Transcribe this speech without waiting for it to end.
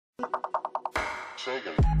Hey,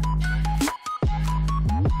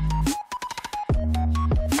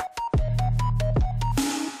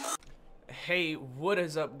 what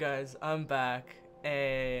is up, guys? I'm back,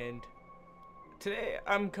 and today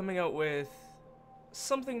I'm coming out with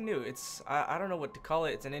something new. I don't know what to call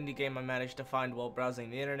it. It's an indie game I managed to find while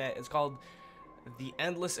browsing the internet. It's called The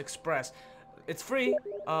Endless Express. It's free.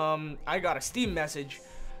 I got a Steam message,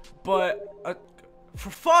 but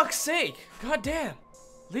for fuck's sake, goddamn,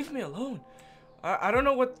 leave me alone. I don't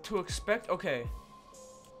know what to expect. Okay,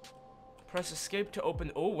 press escape to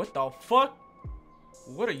open. Oh, what the fuck?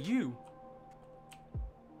 What are you?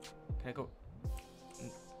 Can I go?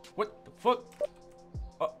 What the fuck?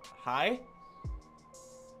 Oh, hi?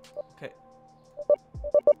 Okay.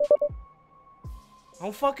 I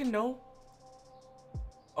don't fucking know.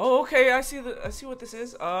 Oh, okay, I see what this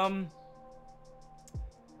is. You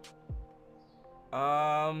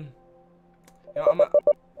know, yeah.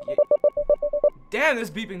 Damn, this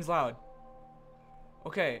beeping's loud.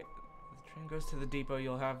 Okay. The train goes to the depot,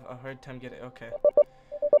 you'll have a hard time getting, okay.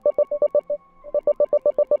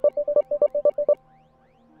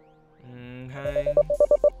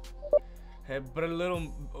 Hey, but a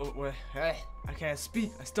little, I can't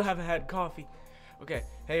speak. I still haven't had coffee. Okay.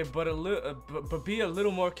 Hey, but a little, but be a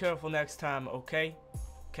little more careful next time, okay?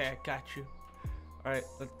 Okay, I got you. All right.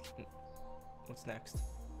 What's next?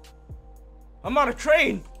 I'm on a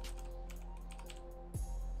train.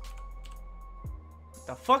 What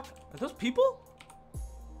the fuck? Are those people?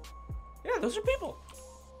 Yeah, those are people.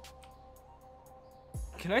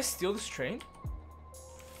 Can I steal this train?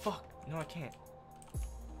 Fuck. No, I can't.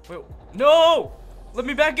 Wait, no! Let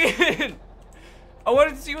me back in! I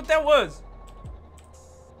wanted to see what that was.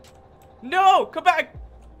 No! Come back!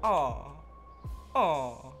 Aw.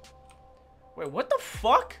 Aw. Wait, what the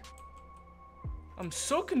fuck? I'm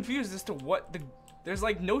so confused as to what there's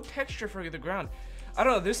like no texture for the ground. I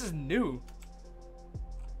don't know, this is new.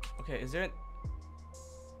 Okay, is there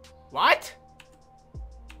what?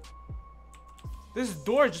 This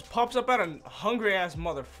door just pops up at a hungry ass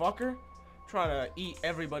motherfucker trying to eat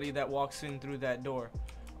everybody that walks in through that door.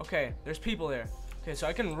 Okay, there's people there. Okay, so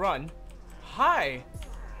I can run. Hi.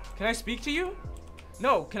 Can I speak to you?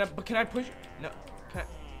 No, can I push? No. Can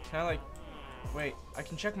I like wait, I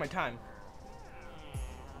can check my time.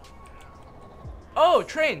 Oh,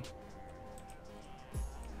 train.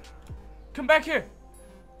 Come back here.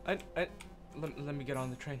 Let me get on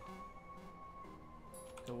the train.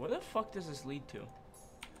 So where the fuck does this lead to?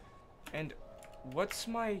 And what's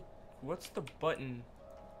the button?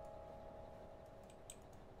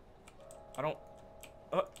 I don't,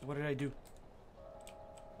 what did I do?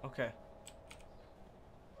 Okay.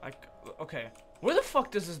 Okay. Where the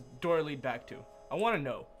fuck does this door lead back to? I want to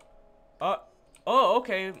know. Oh,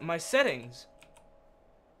 okay, my settings.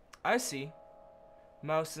 I see.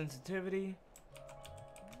 Mouse sensitivity.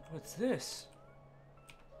 What's this?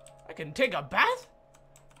 I can take a bath?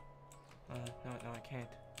 No, I can't.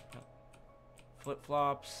 No.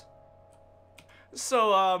 Flip-flops.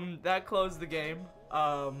 So, that closed the game.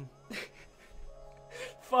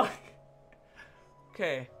 Fuck.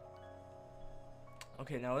 Okay.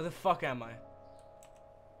 Okay, now where the fuck am I?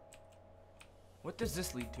 What does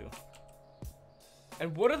this lead to?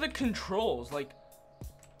 And what are the controls? Like,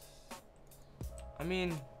 I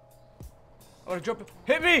mean, I wanna jump.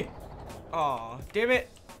 Hit me! Aw, damn it.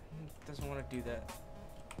 Doesn't want to do that.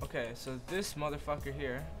 Okay, so this motherfucker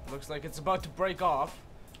here looks like it's about to break off.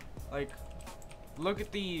 Like, look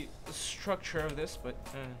at the structure of this, but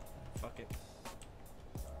fuck it.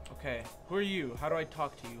 Okay, who are you? How do I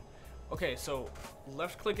talk to you? Okay, so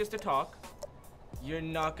left click is to talk. You're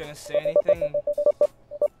not gonna say anything.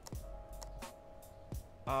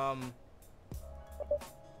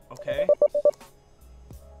 Okay.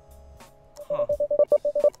 Huh.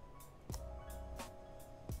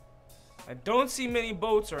 I don't see many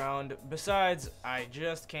boats around. Besides, I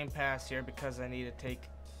just came past here because I need to take.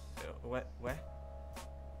 What?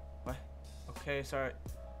 Okay, sorry.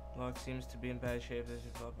 Log seems to be in bad shape.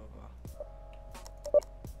 Blah blah blah.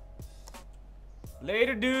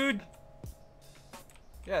 Later, dude.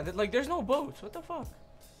 Yeah, like there's no boats. What the fuck?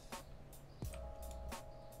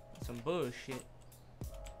 Some bullshit.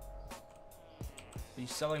 Are you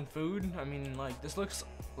selling food? I mean, like this looks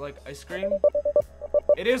like ice cream.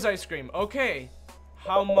 It is ice cream. Okay.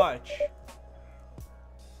 How much?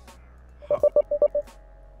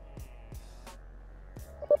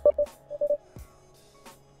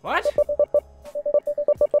 What?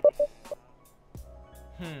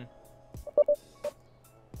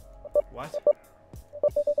 What?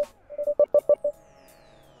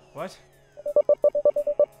 What?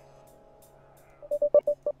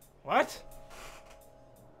 What?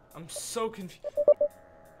 I'm so confused.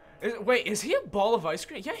 Wait, is he a ball of ice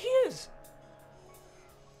cream? Yeah, he is.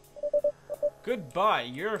 Goodbye.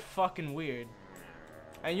 You're fucking weird.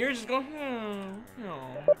 And you're just going, no.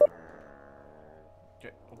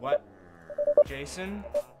 What? Jason?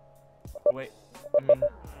 Wait, I mean,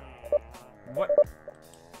 what?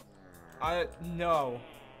 No.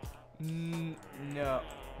 No.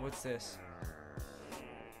 What's this?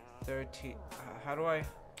 13. How do I?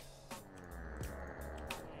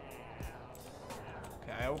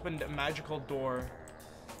 Okay, I opened a magical door.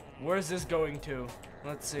 Where's this going to?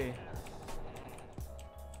 Let's see.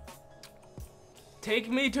 Take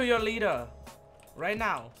me to your leader. Right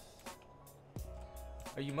now.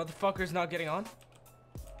 Are you motherfuckers not getting on?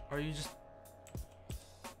 Or are you just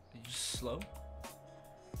slow?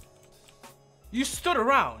 You stood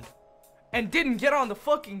around and didn't get on the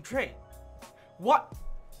fucking train. What?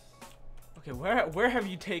 Okay, where have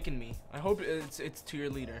you taken me? I hope it's to your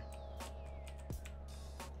leader.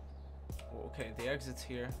 Okay, the exit's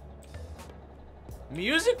here.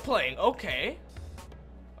 Music playing. Okay.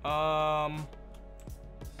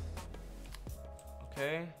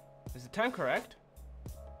 Okay. Is the time correct?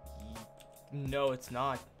 No, it's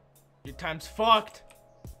not. Your time's fucked.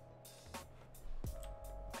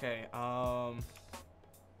 Okay, going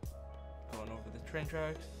over the train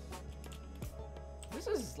tracks. This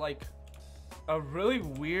is like a really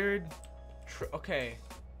weird okay.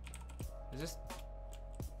 Is this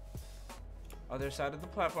other side of the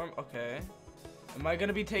platform? Okay. Am I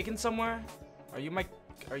gonna be taken somewhere? Are you my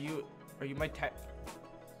tech?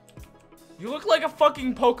 You look like a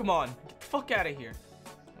fucking Pokemon. Get the fuck out of here.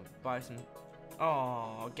 Let's buy some.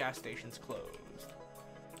 Oh, gas station's closed.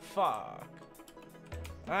 Fuck.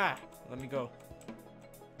 Ah, let me go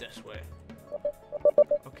this way.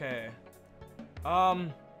 Okay.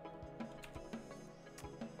 I'm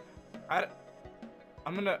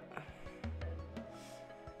gonna.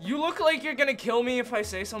 You look like you're gonna kill me if I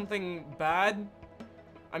say something bad.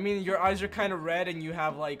 I mean, your eyes are kind of red and you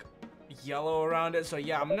have like yellow around it. So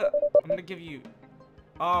yeah, I'm gonna give you.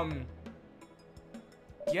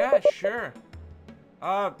 Yeah, sure.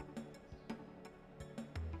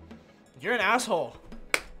 You're an asshole.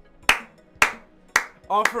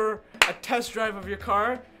 Offer a test drive of your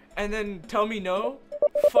car and then tell me no?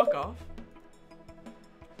 Fuck off.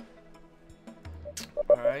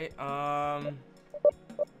 Alright, oh.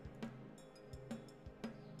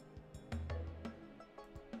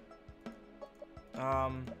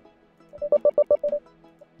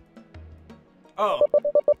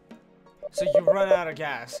 So you run out of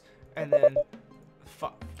gas and then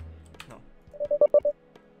fuck. No.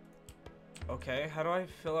 Okay, how do I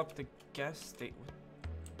fill up the gas station?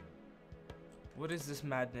 What is this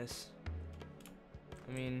madness?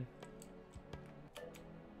 I mean,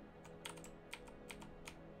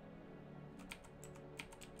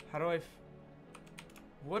 how do I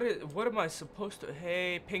what am I supposed to?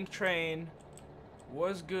 Hey, pink train.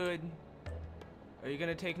 Was good. Are you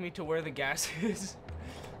gonna take me to where the gas is?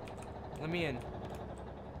 Let me in.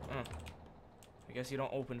 I guess you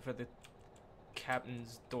don't open for the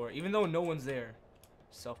captain's door, even though no one's there.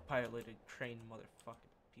 Self-piloted train,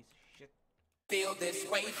 motherfucking piece of shit. Feel this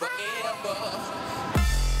way forever.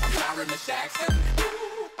 I'm sorry, Miss Jackson.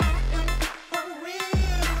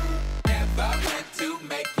 Never meant to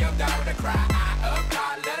make your daughter cry. I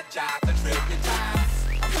apologize a trillion times.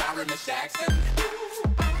 I'm sorry, Miss Jackson.